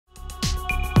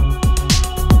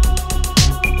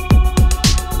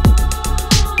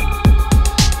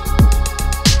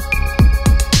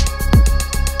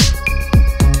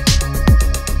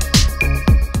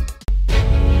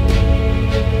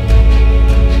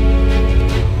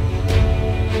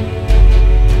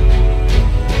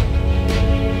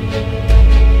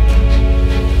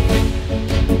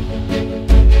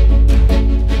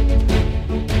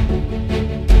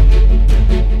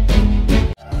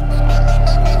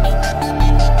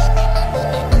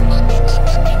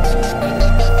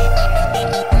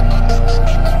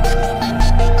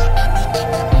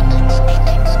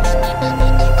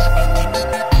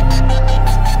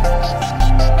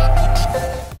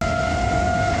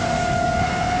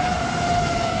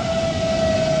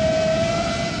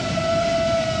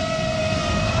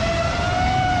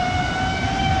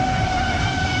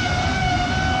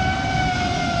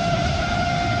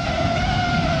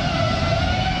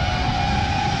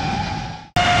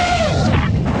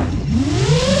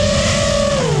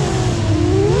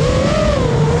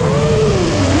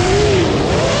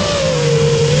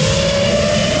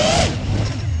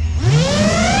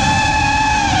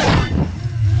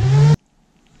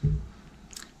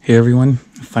Hey everyone,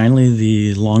 finally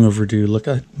the long overdue look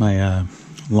at my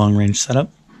long range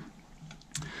setup.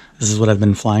 This is what I've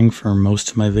been flying for most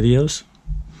of my videos.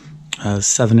 A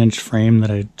 7-inch frame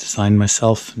that I designed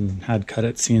myself and had cut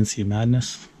at CNC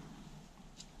Madness.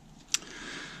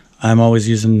 I'm always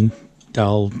using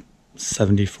Dal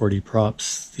 7040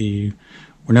 props.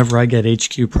 Whenever I get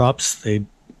HQ props, they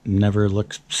never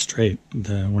look straight.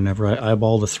 Whenever I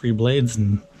eyeball the 3 blades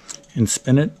and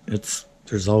spin it,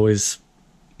 there's always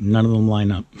none of them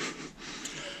line up.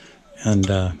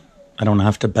 And I don't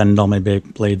have to bend all my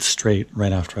blades straight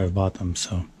right after I've bought them,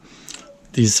 so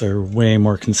these are way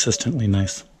more consistently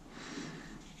nice.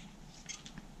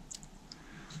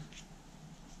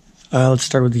 Let's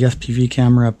start with the FPV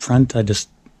camera up front. I just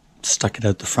stuck it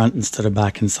out the front instead of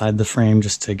back inside the frame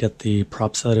just to get the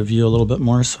props out of view a little bit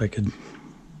more so I could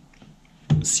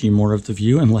see more of the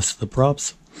view and less of the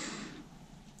props.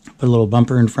 Put a little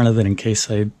bumper in front of it in case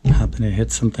I happen to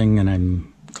hit something and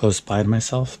I'm close by to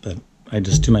myself, but I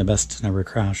just do my best to never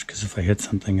crash, because if I hit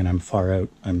something and I'm far out,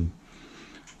 I'm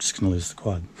just going to lose the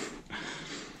quad.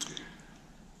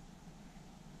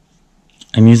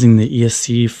 I'm using the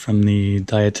ESC from the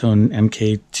Diatone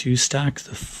MK2 stack,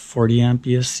 the 40 amp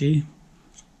ESC.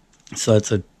 So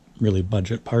that's a really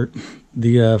budget part.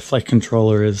 The flight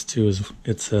controller it's a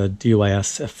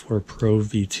DYS F4 Pro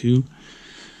V2,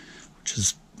 which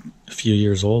is a few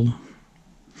years old.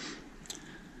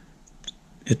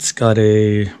 It's got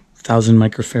a 1000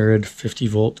 microfarad 50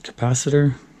 volt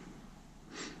capacitor.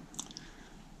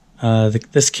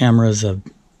 This camera is a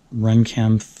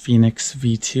Runcam Phoenix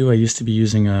V2. I used to be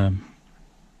using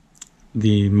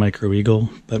the Micro Eagle,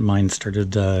 but mine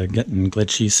started getting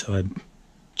glitchy, so I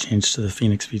changed to the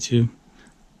Phoenix V2.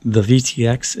 The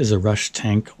VTX is a Rush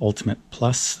Tank Ultimate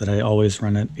Plus that I always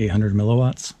run at 800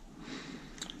 milliwatts.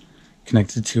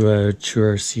 Connected to a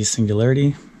TrueRC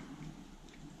Singularity.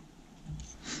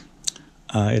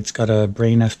 It's got a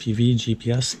Brain FPV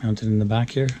GPS mounted in the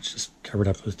back here. It's just covered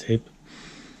up with tape.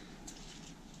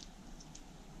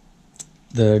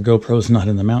 The GoPro's not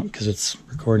in the mount because it's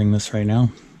recording this right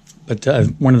now. But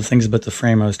one of the things about the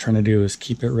frame I was trying to do is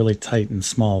keep it really tight and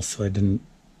small so I didn't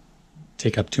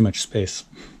take up too much space.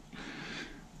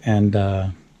 And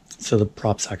so the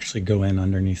props actually go in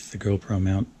underneath the GoPro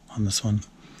mount on this one.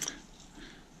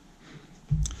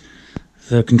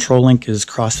 The control link is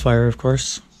Crossfire, of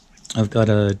course. I've got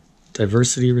a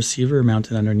diversity receiver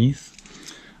mounted underneath.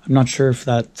 I'm not sure if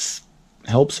that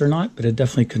helps or not, but it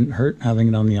definitely couldn't hurt having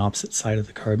it on the opposite side of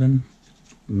the carbon.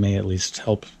 May at least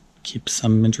help keep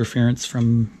some interference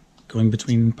from going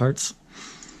between parts.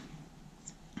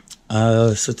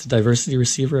 So it's a diversity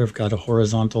receiver. I've got a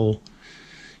horizontal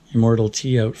Immortal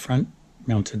T out front,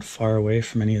 mounted far away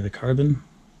from any of the carbon.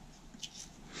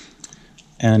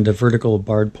 And a vertical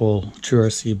barred pole,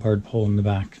 TrueRC barred pole in the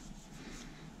back.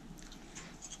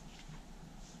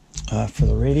 For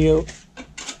the radio,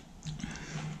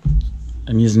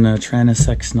 I'm using a Tranis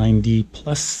X9D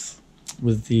Plus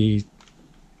with the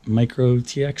Micro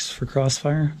TX for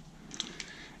Crossfire.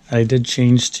 I did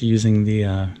change to using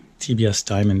the TBS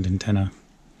Diamond antenna.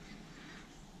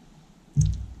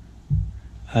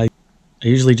 I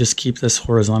usually just keep this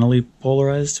horizontally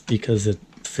polarized because it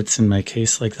fits in my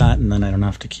case like that, and then I don't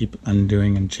have to keep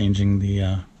undoing and changing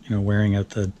the wearing out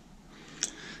the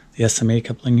SMA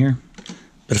coupling here.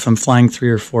 But if I'm flying 3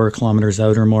 or 4 kilometers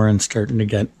out or more and starting to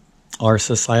get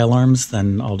RSSI alarms,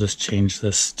 then I'll just change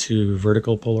this to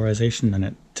vertical polarization and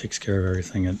it takes care of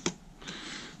everything.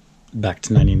 Back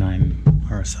to 99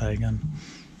 RSI again.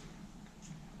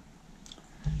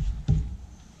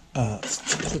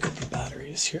 Let's take a look at the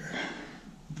batteries here.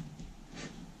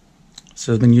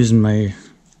 So I've been using my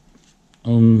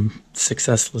own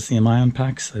 6S lithium ion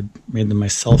packs. I made them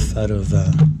myself out of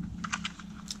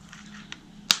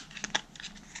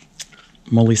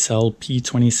Molicel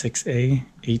P26A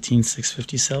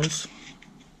 18650 cells.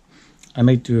 I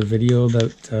might do a video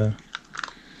about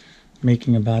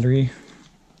making a battery.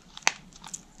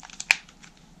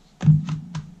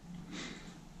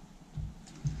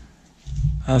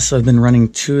 So I've been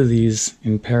running 2 of these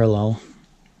in parallel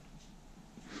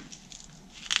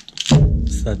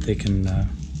so that they can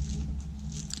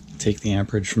take the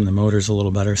amperage from the motors a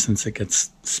little better, since it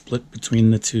gets split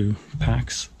between the 2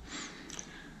 packs.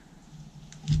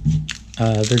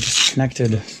 They're just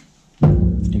connected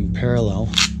in parallel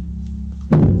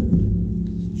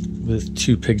with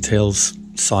 2 pigtails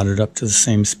soldered up to the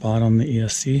same spot on the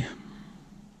ESC.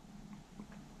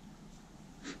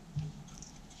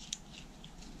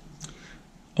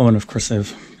 Oh, and of course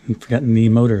I've been forgetting the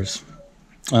motors.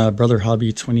 Brother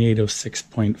Hobby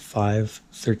 2806.5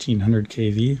 1300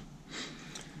 kV.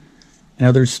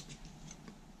 Now there's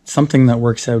something that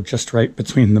works out just right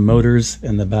between the motors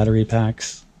and the battery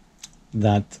packs,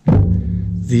 that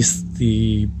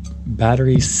the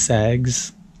battery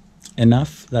sags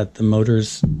enough that the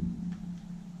motors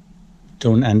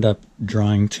don't end up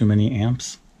drawing too many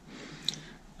amps.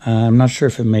 I'm not sure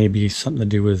if it may be something to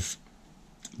do with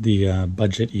the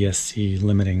budget ESC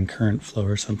limiting current flow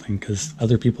or something, because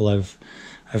other people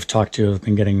I've talked to have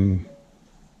been getting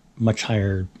much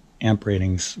higher amp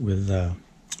ratings with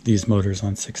these motors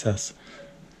on 6S.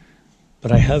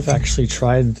 But I have actually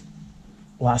tried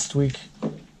last week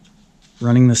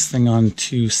running this thing on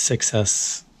two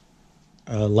 6S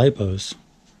Lipos,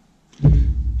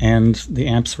 and the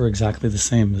amps were exactly the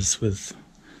same as with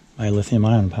my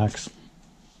lithium-ion packs.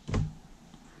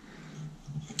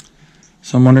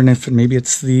 So I'm wondering if maybe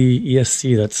it's the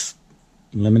ESC that's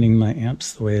limiting my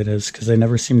amps the way it is, because they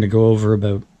never seem to go over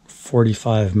about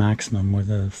 45 maximum with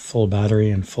a full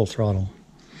battery and full throttle.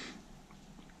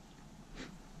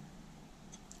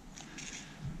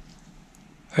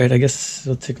 Alright, I guess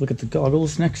I'll take a look at the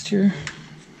goggles next here.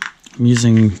 I'm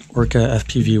using Orca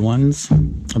FPV1s.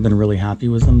 I've been really happy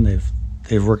with them.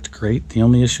 They've worked great. The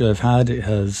only issue I've had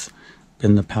has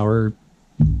been the power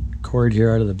cord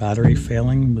here out of the battery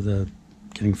failing with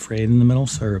getting frayed in the middle,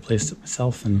 so I replaced it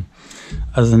myself, and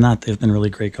other than that, they've been really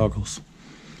great goggles.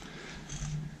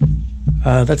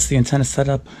 That's the antenna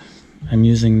setup I'm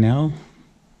using now.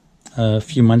 A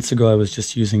few months ago I was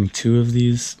just using two of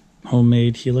these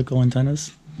homemade helical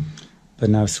antennas, but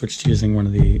now I've switched to using one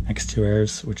of the X2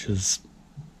 Airs, which is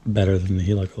better than the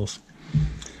helicals.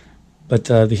 But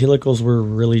the helicals were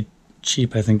really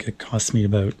cheap. I think it cost me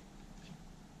about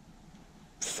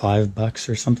 $5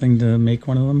 or something to make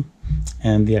one of them,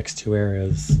 and the X2 Air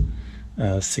is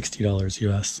 $60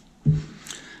 US.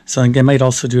 So I think I might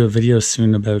also do a video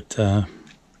soon about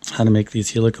how to make these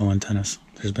helical antennas.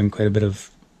 There's been quite a bit of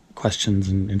questions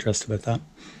and interest about that.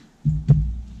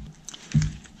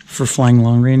 For flying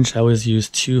long range, I always use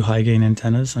two high gain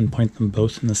antennas and point them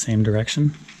both in the same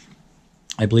direction.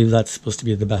 I believe that's supposed to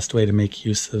be the best way to make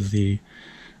use of the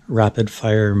rapid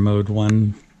fire mode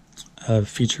 1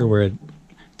 feature, where it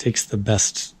takes the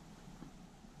best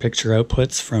picture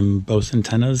outputs from both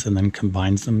antennas and then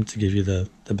combines them to give you the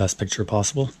best picture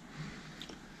possible.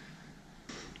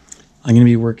 I'm going to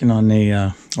be working on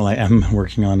I am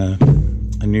working on a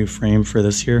new frame for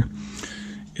this year.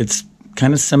 It's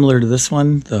kind of similar to this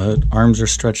one. The arms are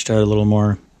stretched out a little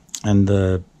more, and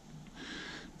the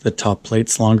top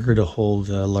plate's longer to hold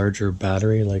a larger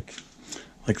battery, like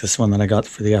this one that I got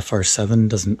for the FR7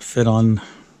 doesn't fit on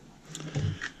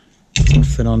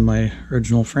my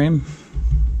original frame.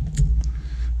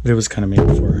 But it was kind of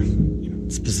made for,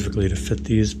 specifically to fit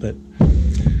these, but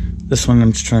this one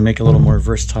I'm just trying to make a little more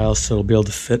versatile, so it'll be able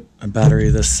to fit a battery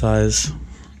this size,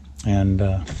 and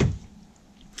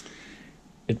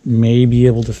it may be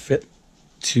able to fit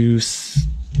two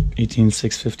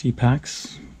 18650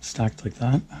 packs stacked like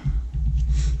that.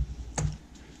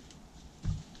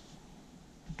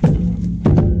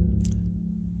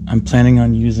 I'm planning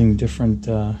on using different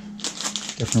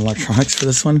electronics for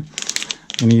this one. I'm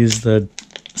going to use the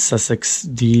Sussex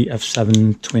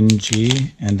DF7 Twin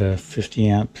G and a 50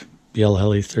 amp BL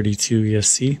Heli 32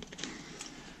 ESC.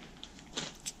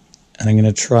 And I'm going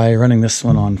to try running this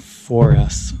one on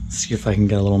 4S, see if I can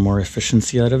get a little more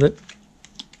efficiency out of it,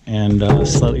 and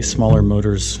slightly smaller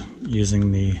motors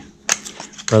using the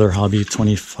Brother Hobby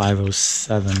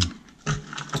 2507.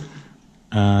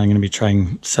 I'm going to be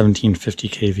trying 1750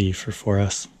 kV for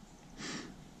 4S.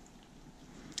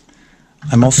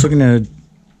 I'm also going to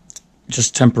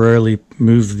just temporarily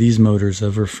move these motors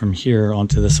over from here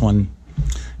onto this one,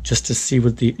 just to see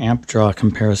what the amp draw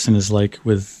comparison is like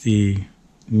with the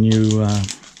new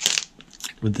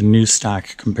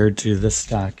stack compared to this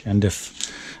stack, and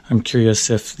if I'm curious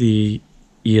if the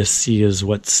ESC is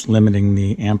what's limiting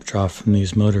the amp draw from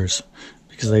these motors,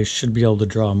 because I should be able to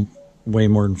draw way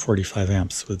more than 45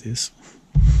 amps with these.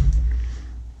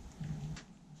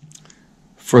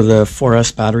 For the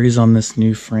 4S batteries on this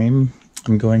new frame,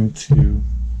 I'm going to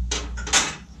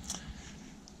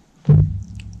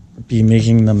be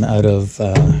making them out of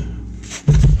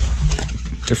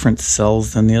different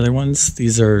cells than the other ones.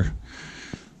 These are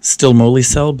still moly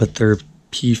cell, but they're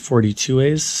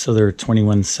P42As, so they're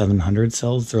 21700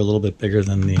 cells. They're a little bit bigger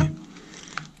than the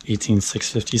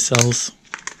 18650 cells.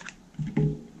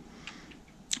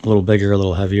 A little bigger, a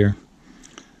little heavier.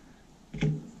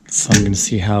 So I'm going to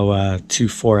see how two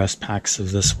 4S packs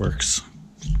of this works.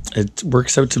 It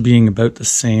works out to being about the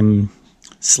same,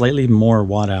 slightly more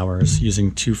watt hours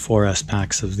using two 4S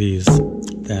packs of these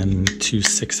than two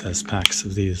 6S packs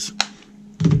of these.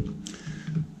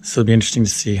 So it'll be interesting to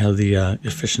see how the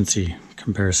efficiency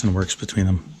comparison works between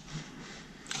them.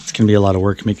 It's gonna be a lot of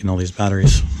work making all these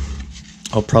batteries.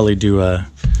 I'll probably do a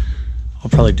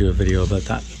video about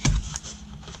that.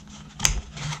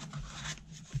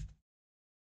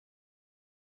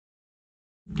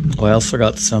 Oh, I also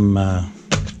got some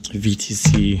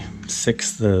VTC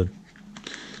 6, the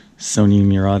Sony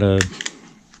Murata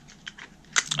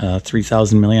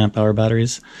 3000 milliamp hour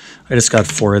batteries. I just got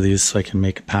 4 of these so I can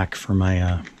make a pack for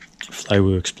my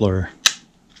Flywoo Explorer.